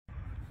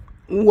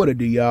What it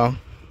do, y'all?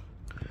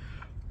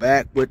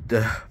 Back with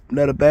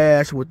another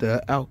bash with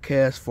the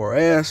Outcast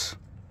 4S.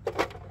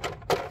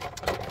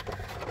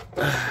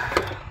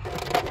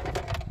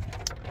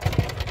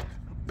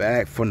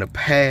 Back from the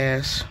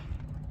past,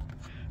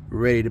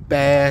 ready to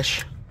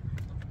bash.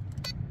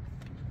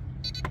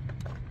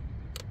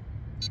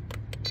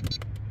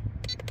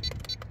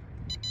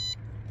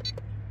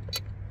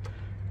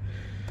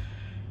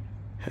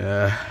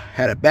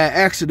 Had a bad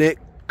accident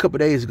a couple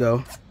days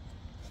ago.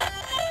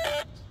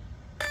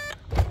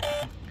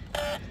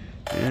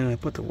 And I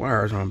put the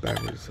wires on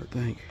backwards, I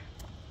think.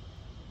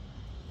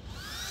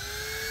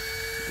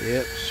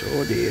 Yep,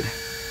 sure did.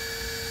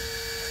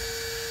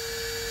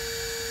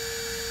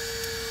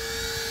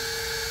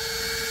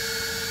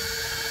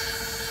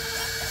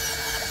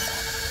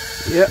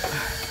 Yep.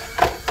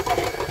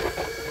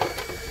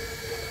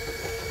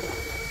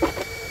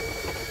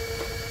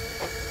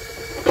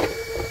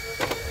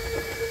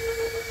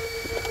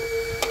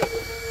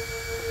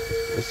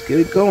 Let's get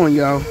it going,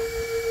 y'all.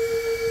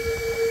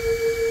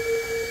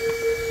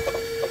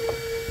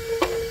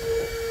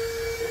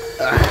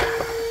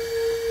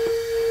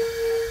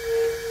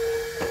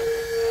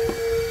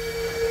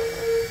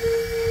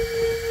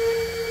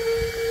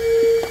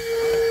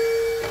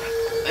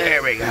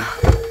 There we go.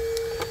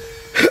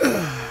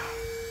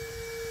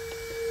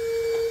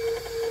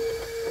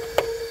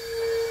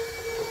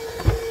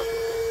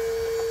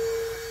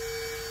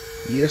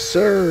 Yes,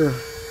 sir.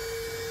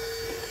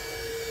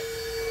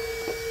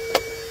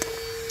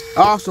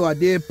 Also, I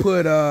did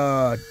put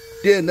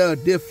did another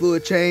diff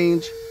fluid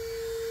change.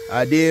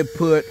 I did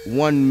put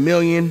 1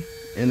 million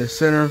in the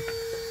center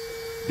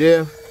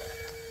diff.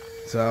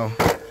 So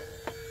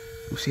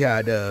we'll see how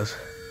it does.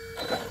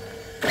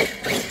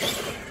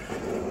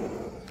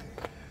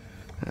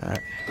 All right.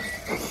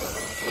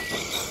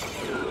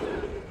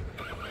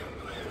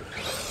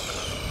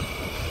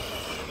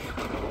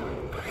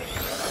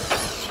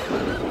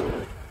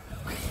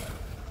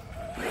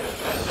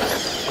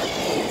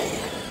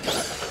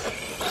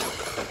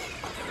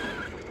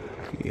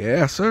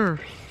 Yeah, sir.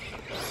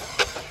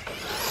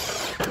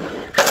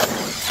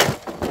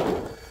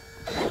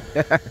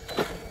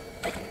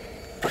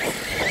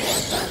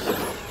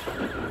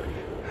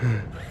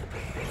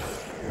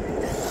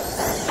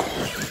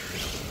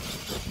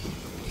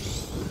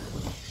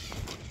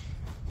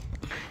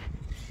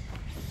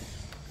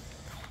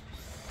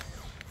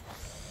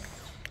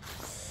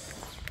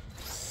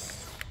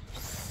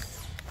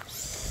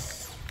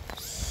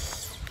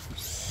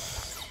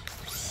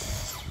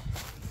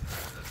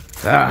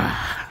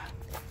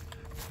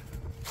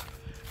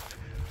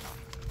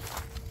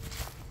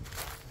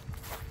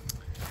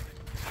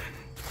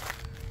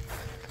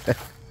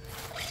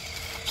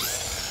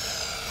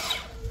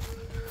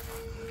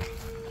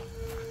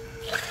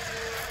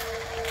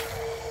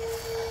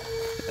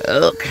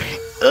 Okay.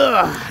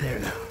 There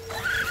we go.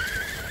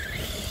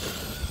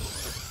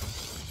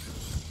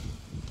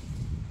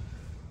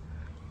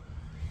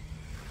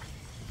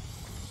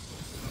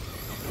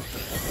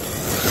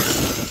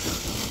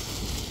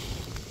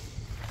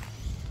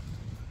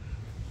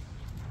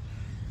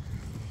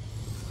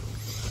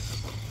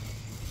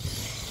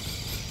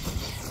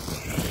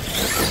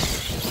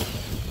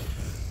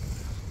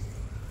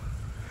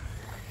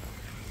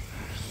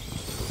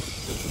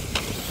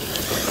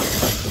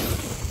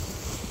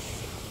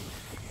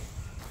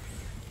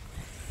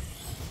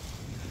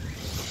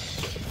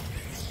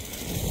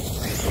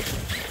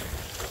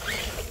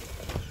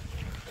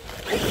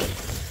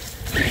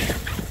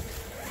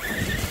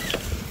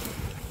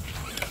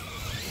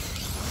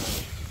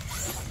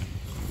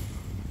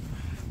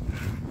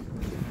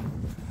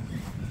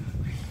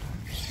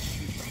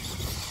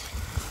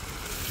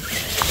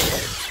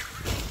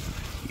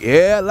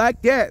 Yeah,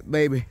 like that,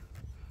 baby.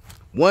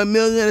 1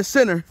 million in the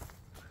center.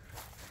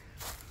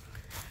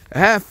 I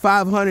have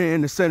 500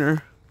 in the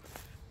center,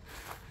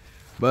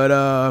 but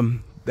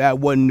that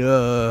wasn't.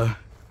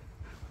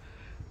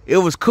 It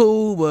was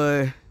cool,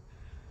 but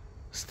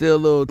still a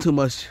little too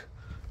much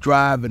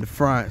drive in the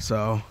front,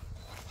 so.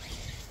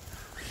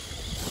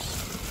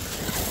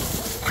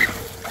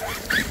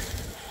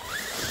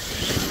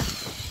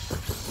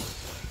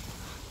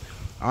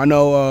 I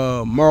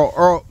know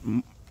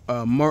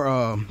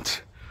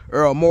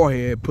Earl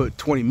Moorhead put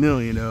 20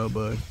 million up,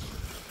 but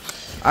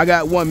I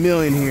got 1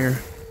 million here.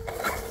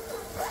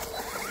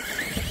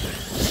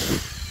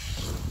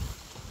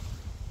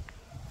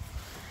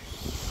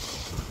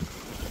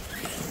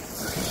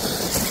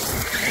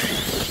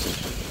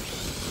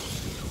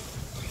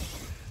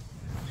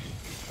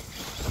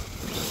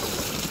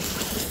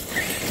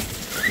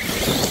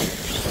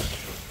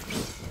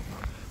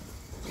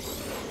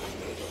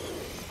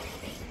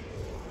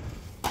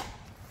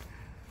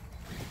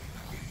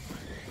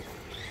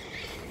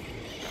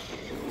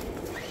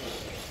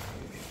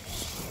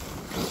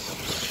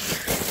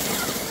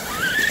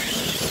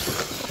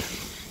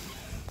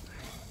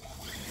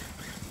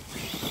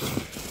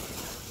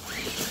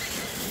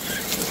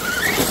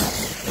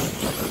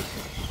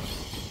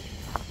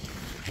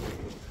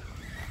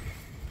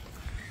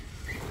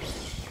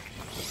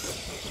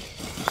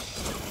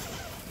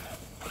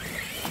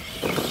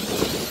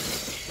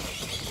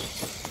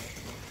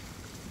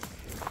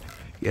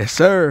 Yes,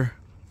 sir.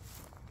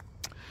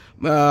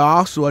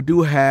 Also, I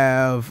do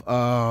have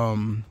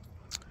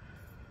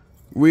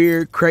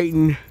rear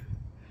Creighton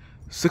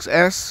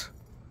 6S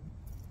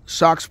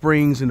shock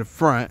springs in the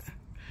front,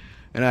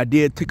 and I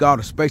did take all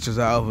the spacers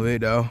out of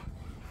it though,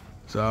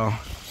 so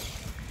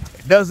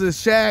it doesn't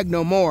shag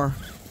no more.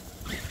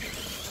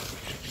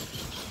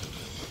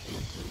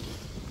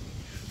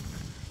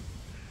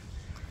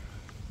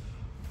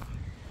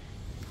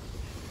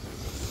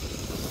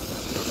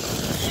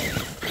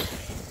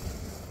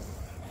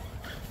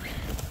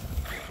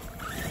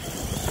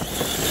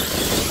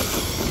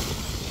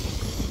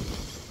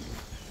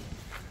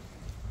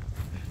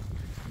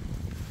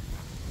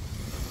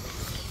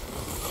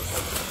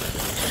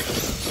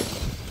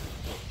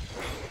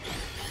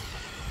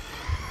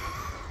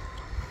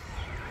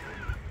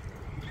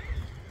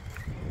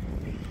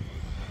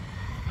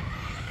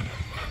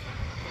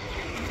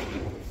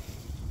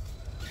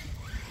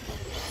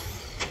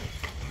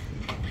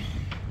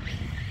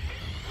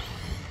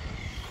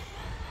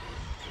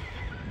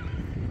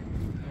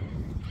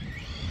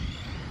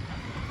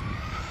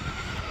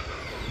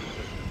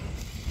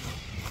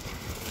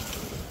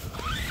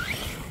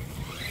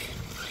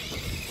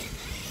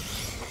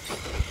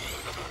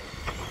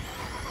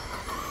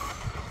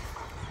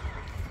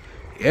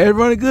 Yeah, it's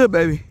running good,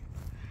 baby.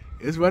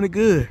 It's running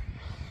good.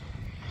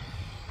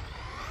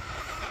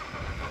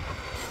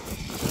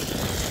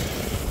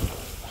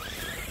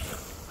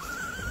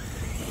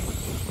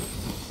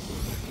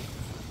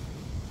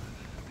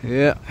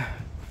 Yeah.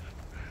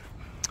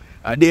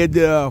 I did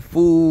the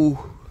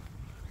full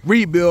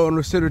rebuild on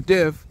the center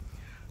diff.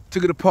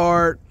 Took it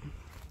apart,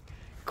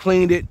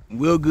 cleaned it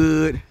real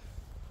good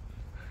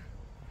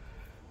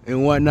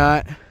and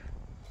whatnot.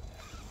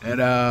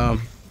 And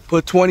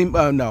put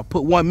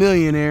 1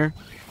 million there.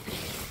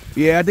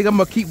 Yeah, I think I'm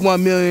gonna keep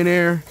 1 million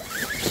there.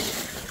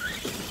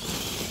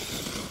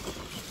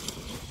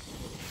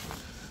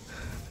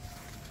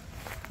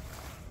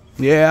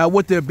 Yeah, I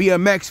went to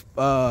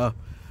BMX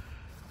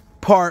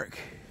park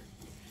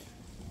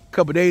a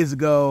couple days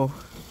ago.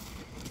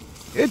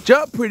 It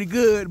jumped pretty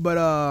good, but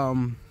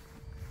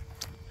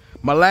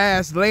my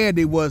last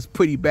landing was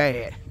pretty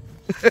bad.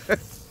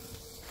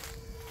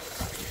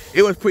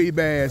 It was pretty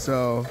bad,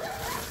 so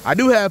I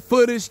do have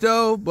footage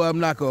though, but I'm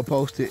not gonna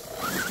post it.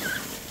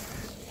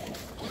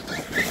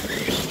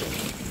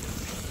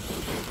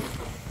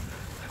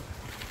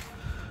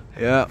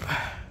 Yep.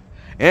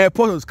 And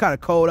plus it was kind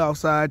of cold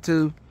outside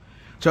too.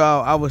 So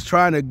I was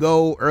trying to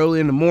go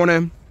early in the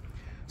morning,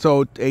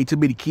 so they took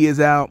me the kids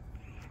out.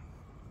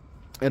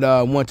 It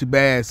wasn't too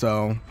bad,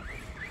 so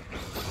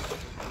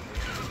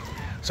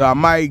I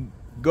might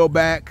go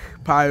back,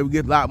 probably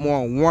get a lot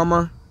more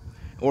warmer,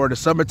 or the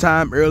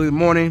summertime, early in the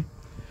morning,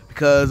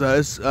 because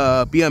this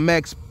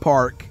BMX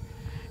park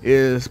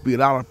is be a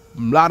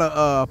lot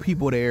of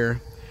people there,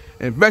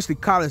 and especially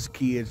college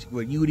kids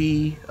with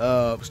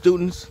UD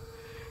students,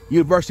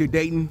 University of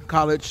Dayton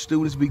college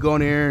students be going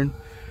there and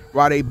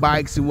ride their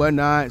bikes and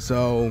whatnot.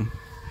 So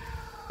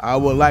I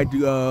would like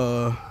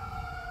to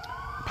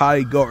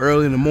probably go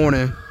early in the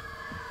morning,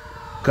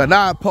 cause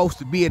now I'm supposed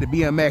to be at the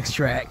BMX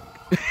track.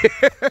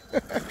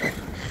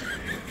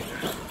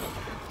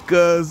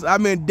 Cause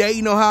I'm in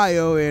Dayton,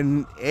 Ohio,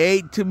 and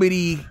ain't too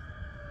many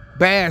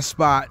bad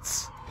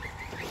spots.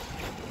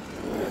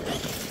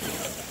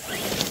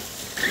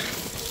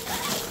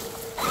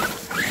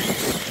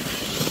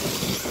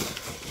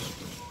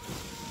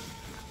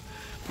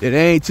 There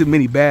ain't too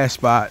many bad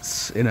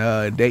spots in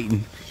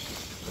Dayton.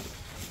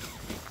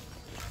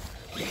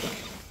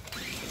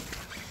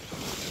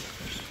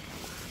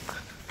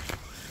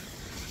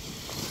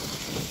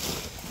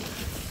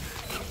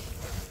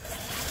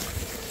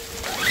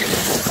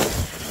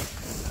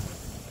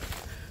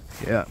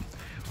 Yeah,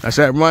 I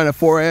said I'm running a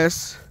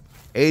 4S,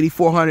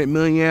 8400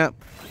 milliamp.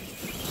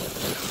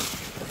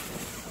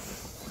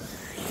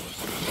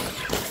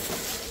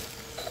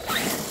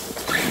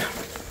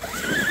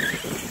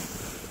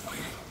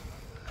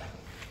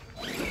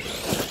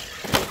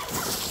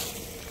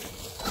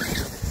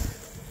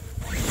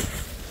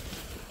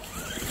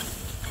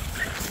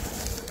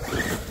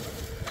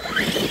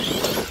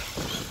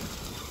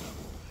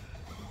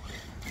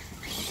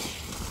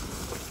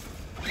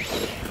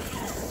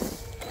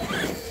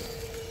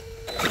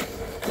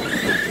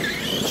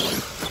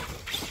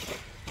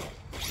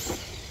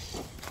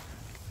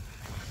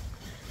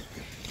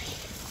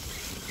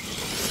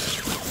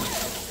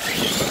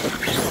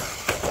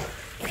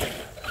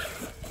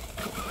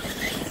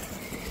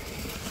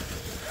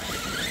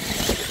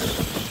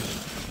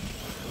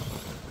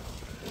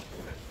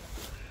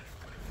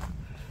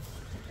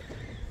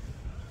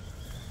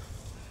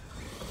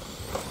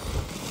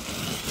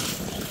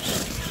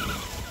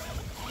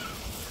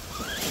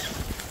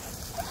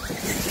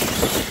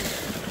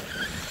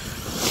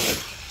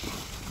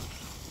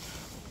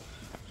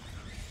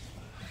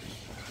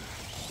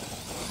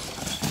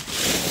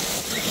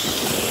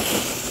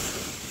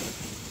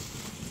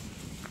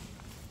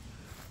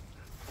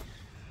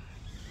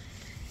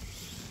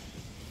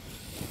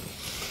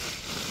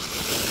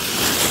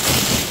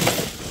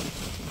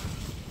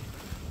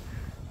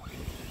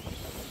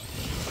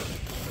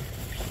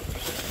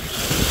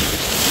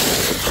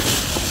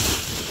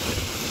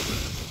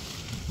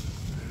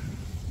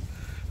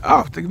 I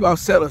was thinking about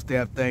selling this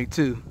damn thing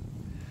too,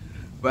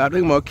 but I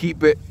think I'm gonna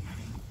keep it.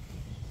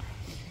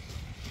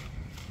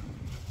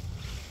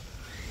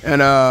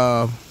 And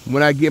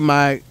when I get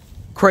my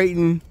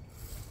Creighton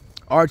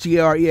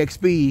RTR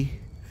EXP,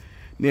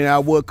 then I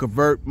would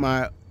convert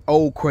my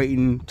old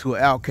Creighton to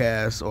an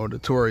Outcast or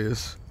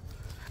Notorious.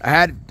 I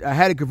had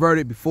it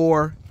converted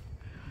before,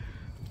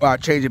 but I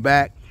changed it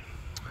back.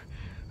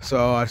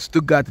 So I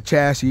still got the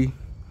chassis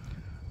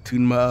to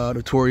my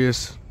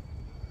Notorious.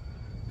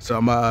 So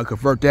I'm gonna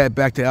convert that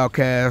back to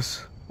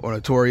Outcast or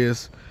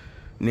Notorious,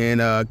 and then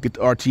get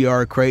the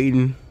RTR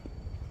Creighton,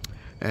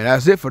 and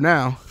that's it for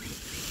now.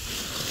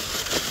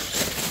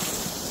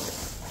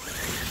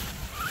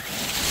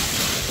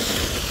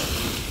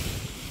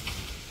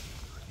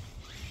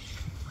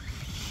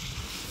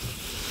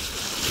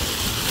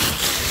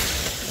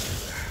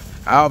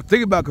 I was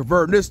thinking about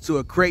converting this to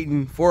a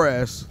Creighton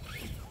 4S.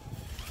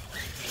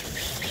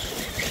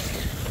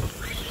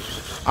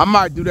 I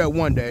might do that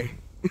one day.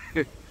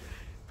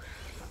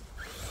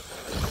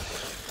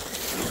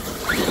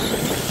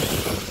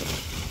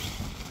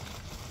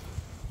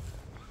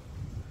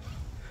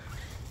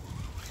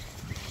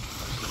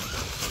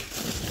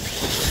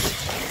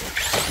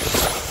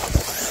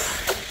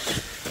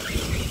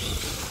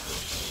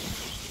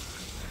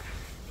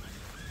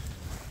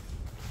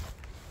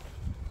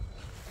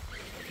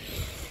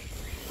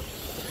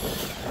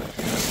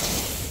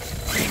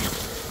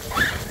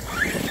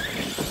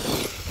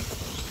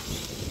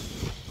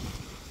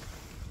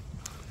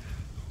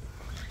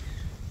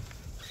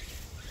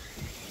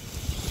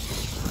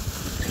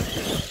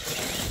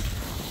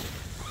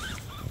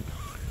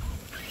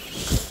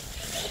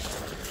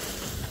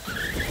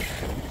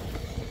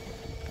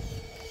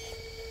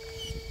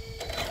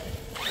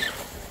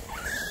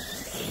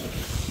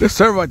 This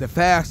servo like the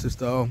fastest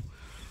though,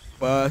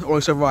 but it's the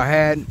only servo I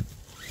had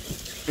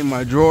in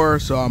my drawer,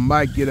 so I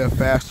might get a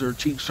faster,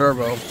 cheap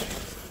servo.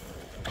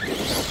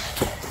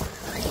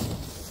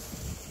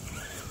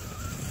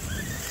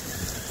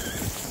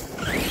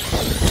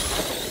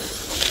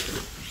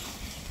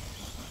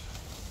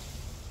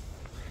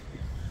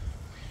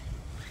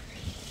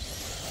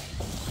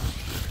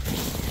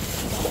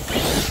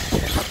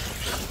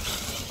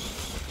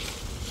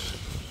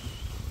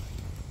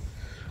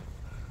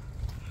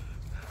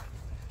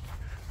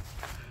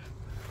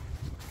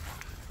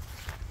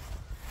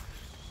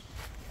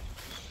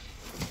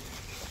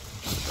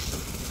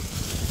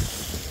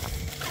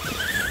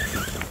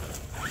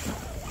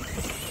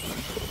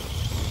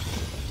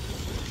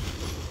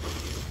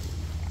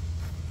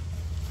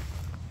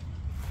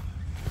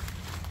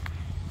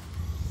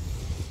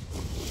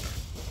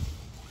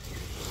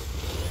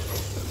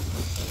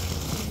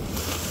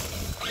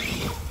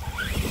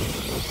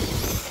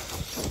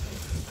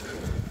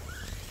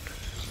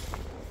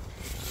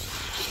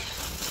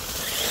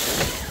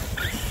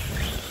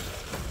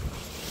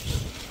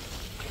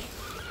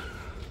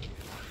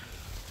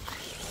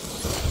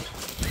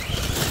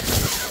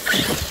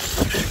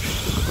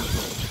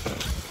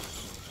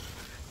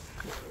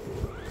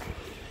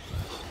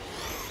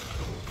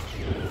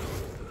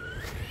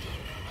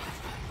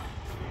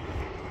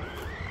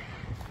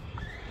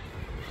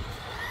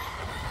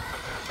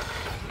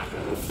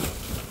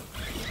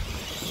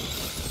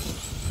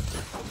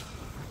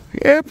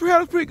 Yeah, that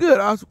was pretty good.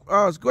 I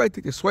was going to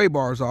take the sway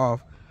bars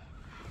off,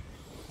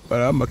 but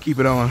I'm gonna keep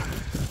it on.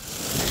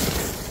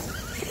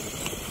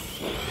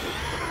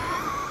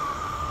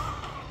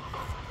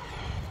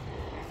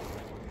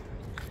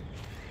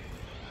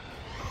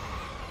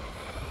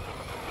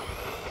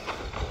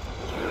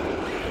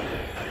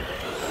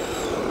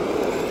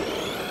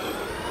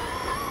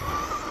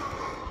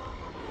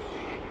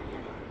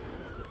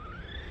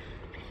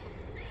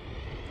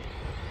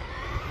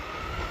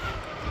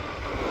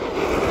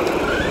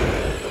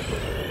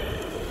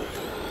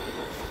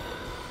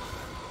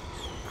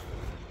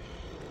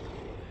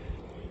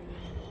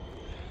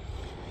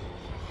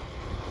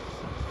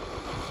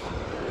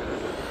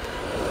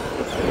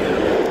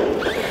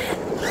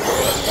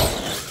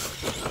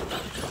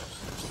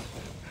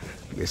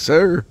 Yes,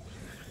 sir.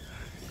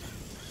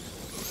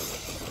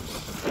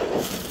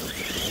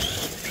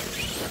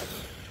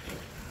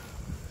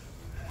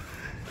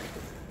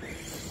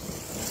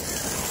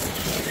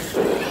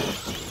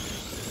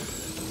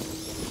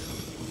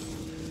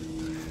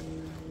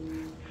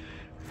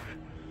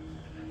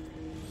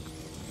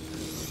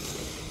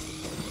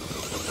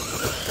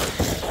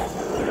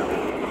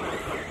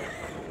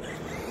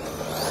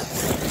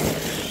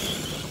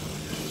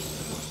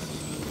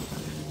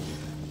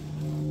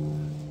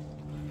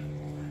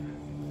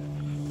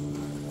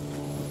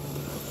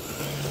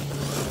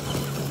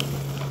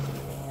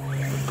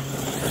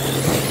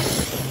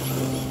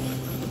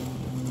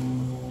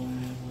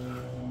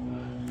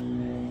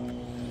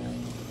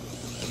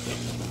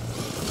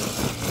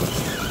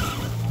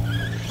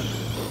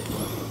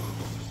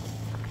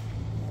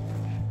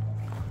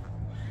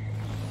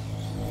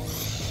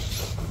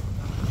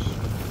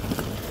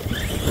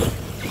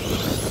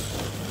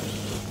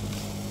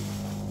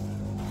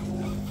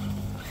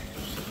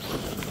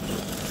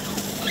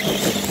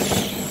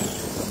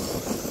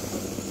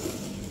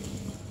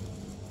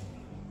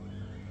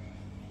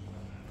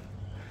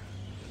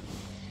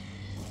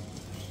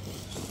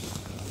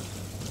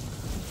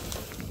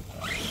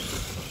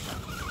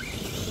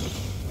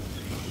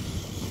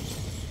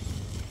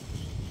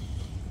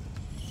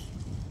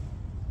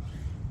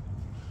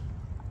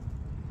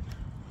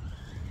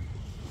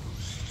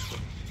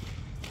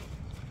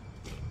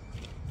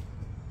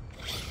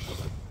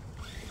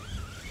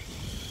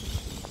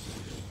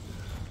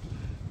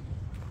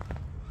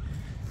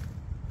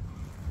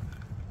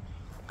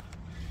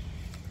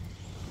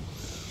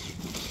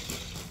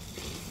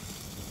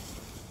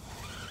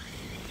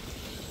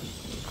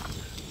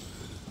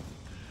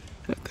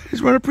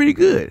 It's running pretty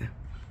good.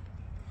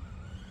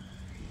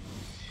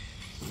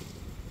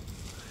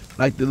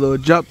 Like the little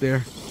jump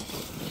there.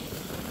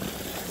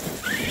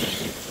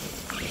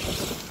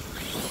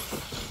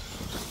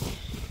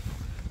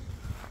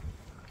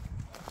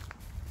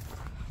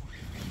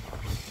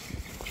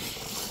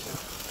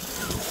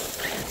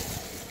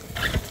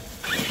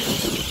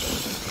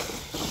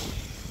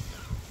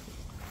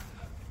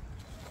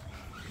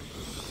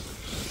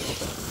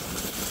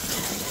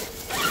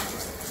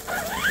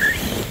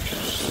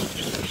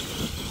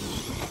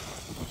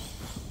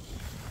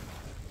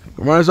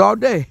 Runs all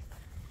day.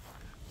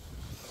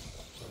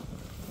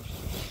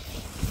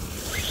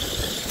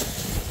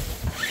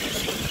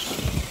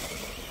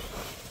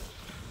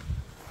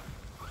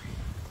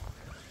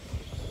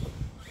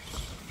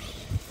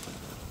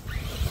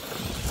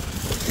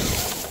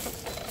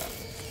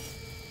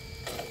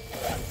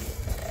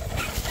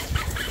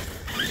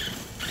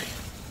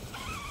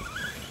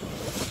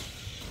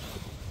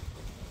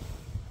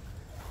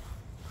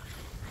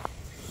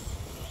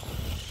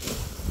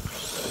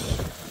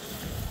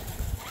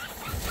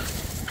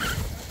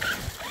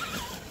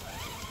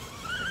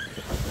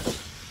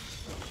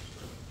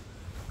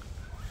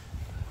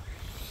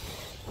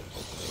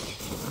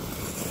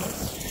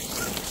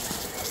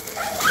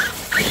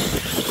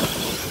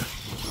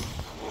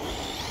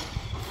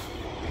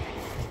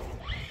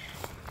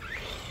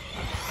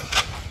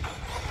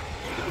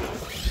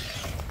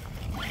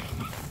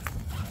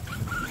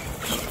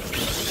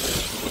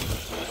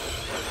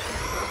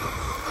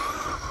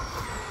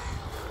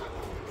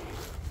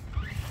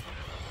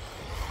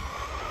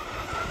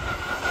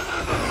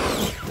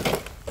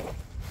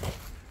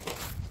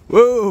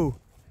 Whoa!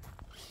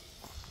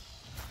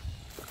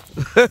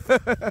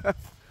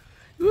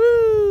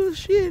 Woo,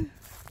 shit.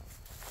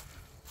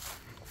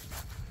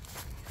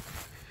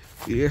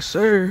 Yes,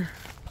 sir.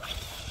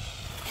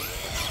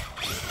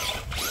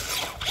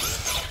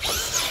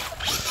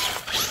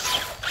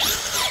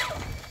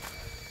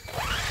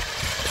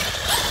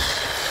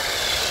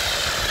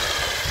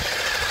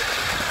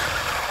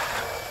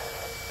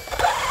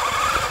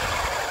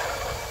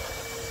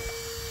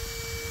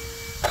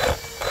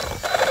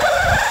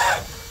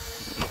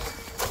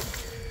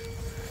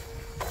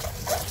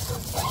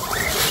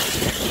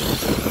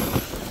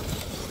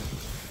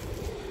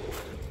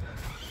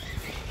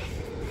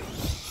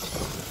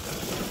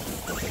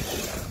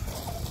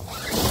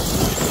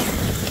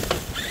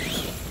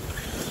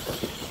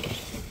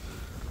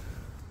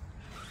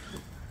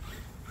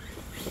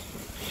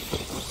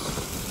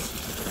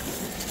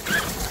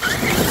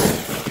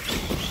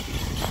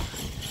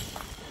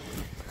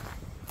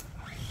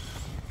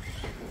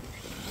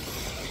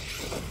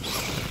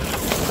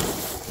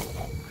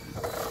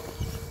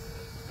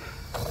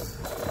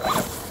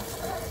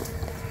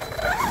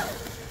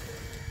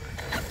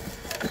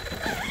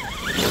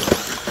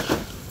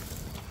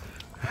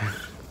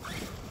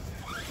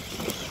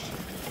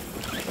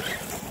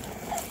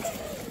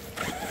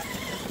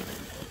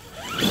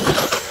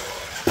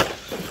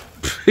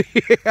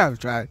 I was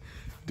trying to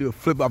do a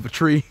flip off a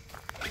tree.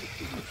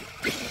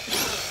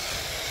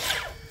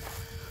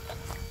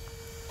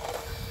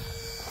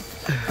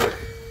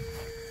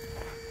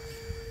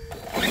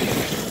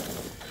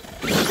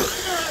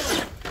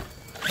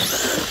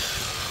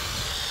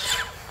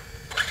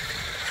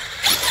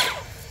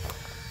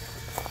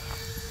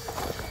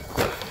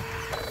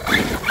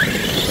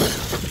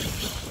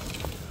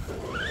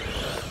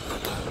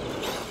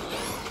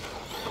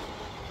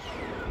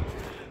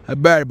 I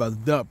battery about to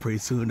dump pretty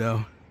soon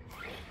though.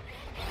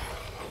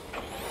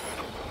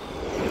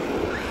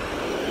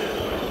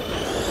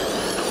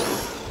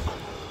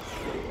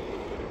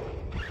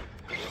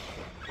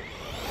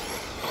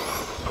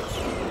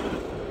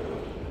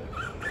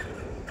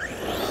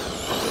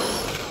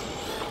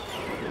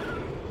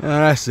 Oh,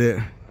 that's it.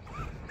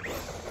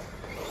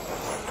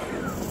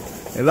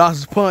 It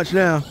lost its punch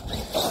now.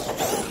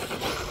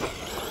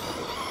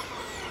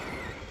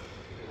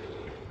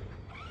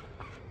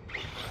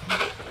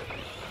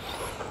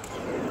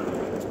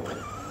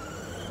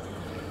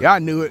 Yeah, I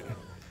knew it.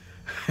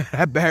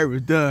 That battery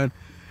was done.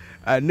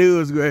 I knew it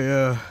was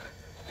going.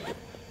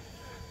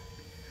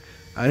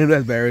 I knew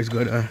that battery was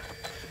going to.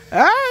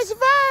 I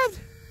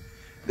survived.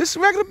 This is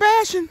regular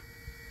bashing.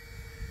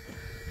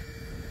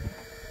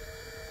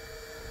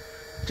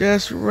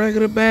 Just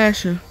regular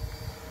bashing.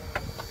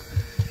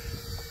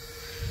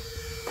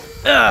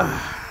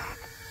 Ugh.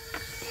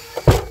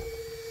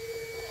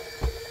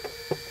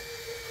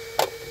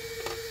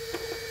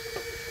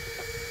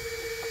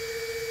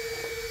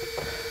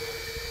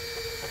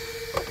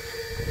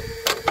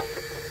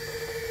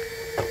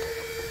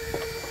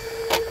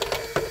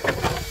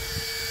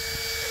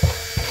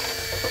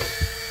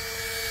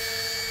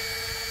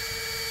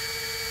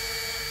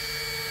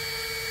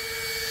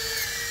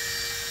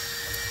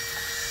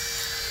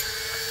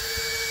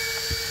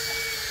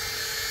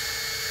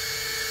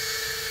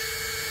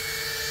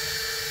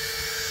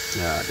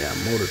 Ah,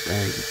 damn motor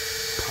thing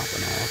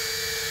popping off.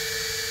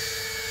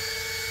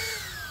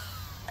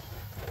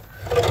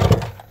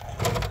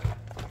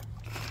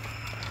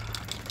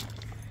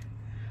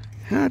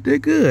 I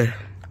did good.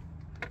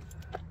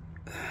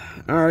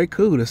 Alright,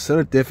 cool. The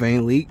center diff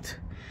ain't leaked.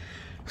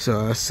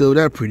 So I sealed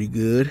that pretty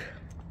good.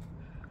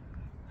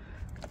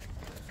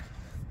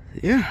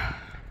 Yeah.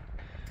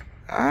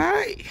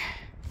 Alright.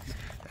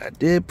 I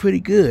did pretty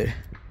good.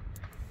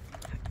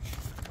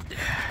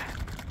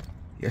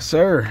 Yes,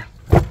 sir.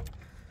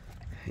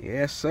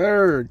 Yes,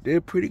 sir.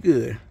 Did pretty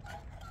good.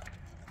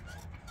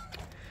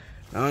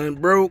 Nothing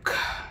broke.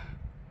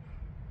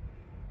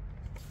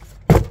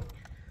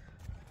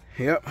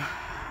 Yep.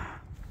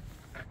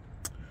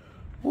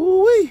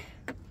 Woo-wee.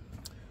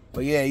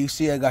 But yeah, you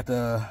see I got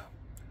the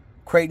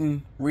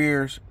Creighton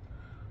rear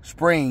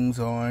springs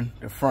on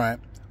the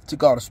front.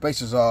 Took all the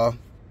spacers off.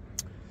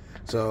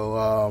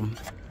 So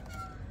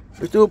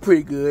it's doing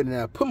pretty good. And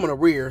I put them on the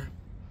rear.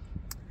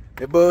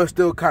 The bug's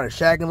still kind of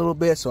shagging a little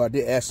bit, so I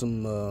did add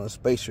some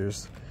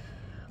spacers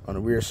on the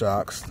rear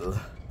shocks to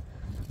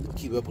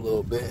keep up a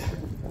little bit.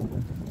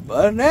 But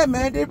other than that,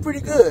 man, it did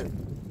pretty good.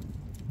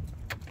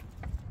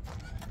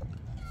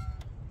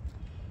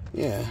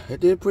 Yeah, it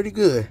did pretty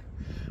good.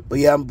 But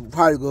yeah, I'm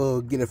probably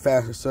gonna get a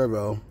faster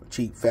servo,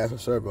 cheap faster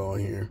servo on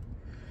here.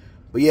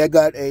 But yeah, I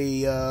got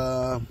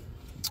a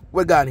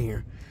what I got in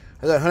here?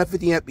 I got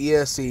 150 amp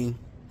ESC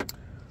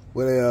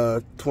with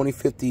a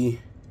 2050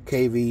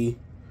 kV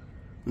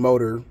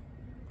motor.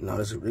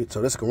 No,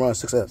 so this can run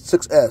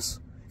 6S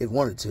if it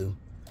wanted to.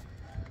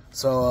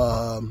 So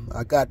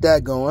I got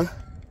that going.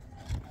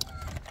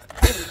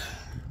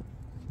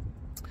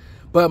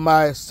 But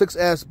my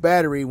 6S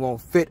battery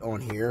won't fit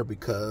on here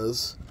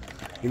because,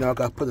 you know, I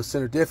got to put the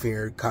center diff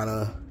here, kind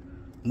of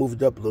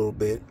moved up a little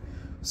bit.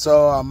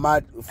 So I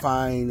might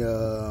find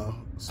a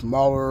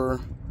smaller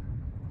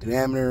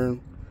diameter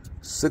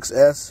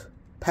 6S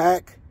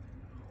pack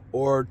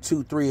or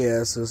 2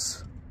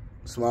 3S's,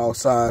 small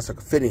size, so I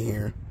can fit in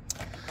here.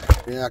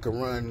 Then I can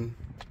run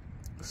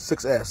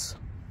 6S.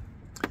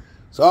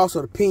 So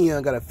also the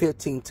pinion, got a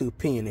 15-2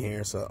 pinion in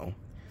here, so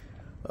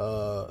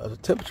as a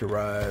temperature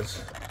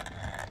rise,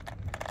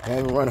 I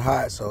haven't run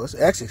hot, so it's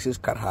actually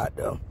just kind of hot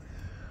though.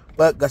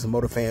 But got some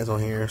motor fans on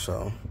here,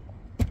 so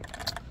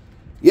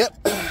yep.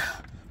 But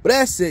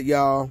that's it,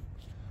 y'all.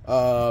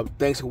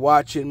 Thanks for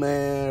watching,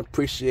 man.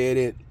 Appreciate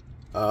it.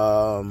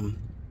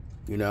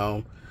 You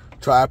know,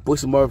 try to put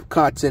some more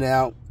content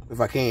out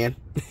if I can.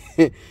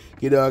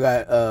 You know, I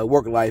got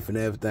work life and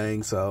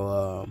everything,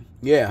 so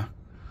yeah.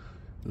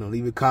 You know,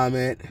 leave a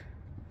comment.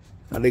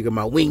 I think of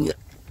my wing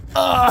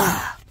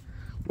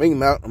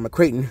mount on my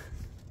Creighton.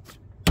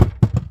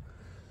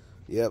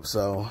 Yep,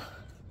 so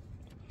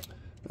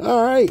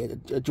all right,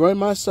 enjoying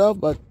myself,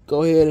 but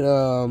go ahead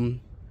and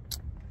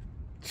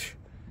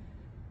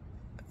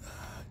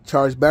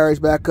charge batteries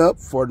back up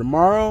for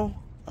tomorrow.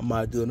 I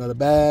might do another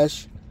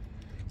bash,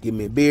 give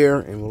me a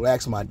beer, and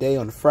relax my day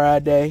on the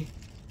Friday.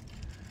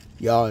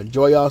 Y'all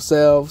enjoy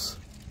yourselves.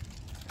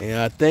 And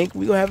I think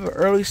we're going to have an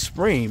early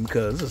spring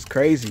because this is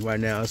crazy right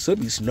now. It should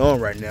be snowing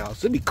right now. It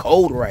should be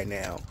cold right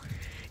now.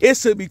 It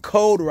should be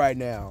cold right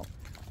now.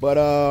 But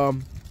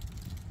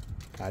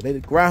I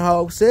think the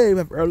groundhog said we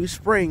have early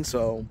spring,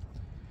 so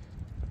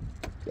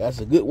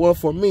that's a good one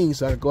for me.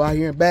 So I can go out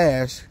here and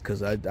bash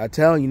because I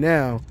tell you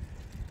now,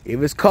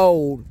 if it's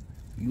cold,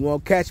 you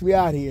won't catch me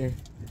out here.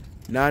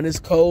 Not it's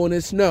cold and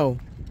it's snow.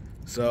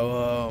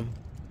 So,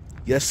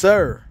 yes,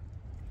 sir.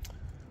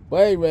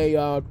 But anyway,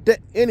 y'all,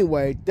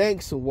 anyway,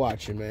 thanks for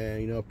watching,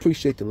 man. You know,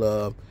 appreciate the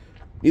love.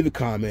 Leave a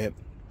comment.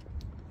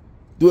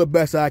 Do the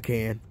best I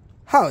can.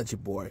 Holla at your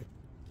boy.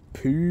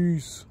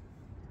 Peace.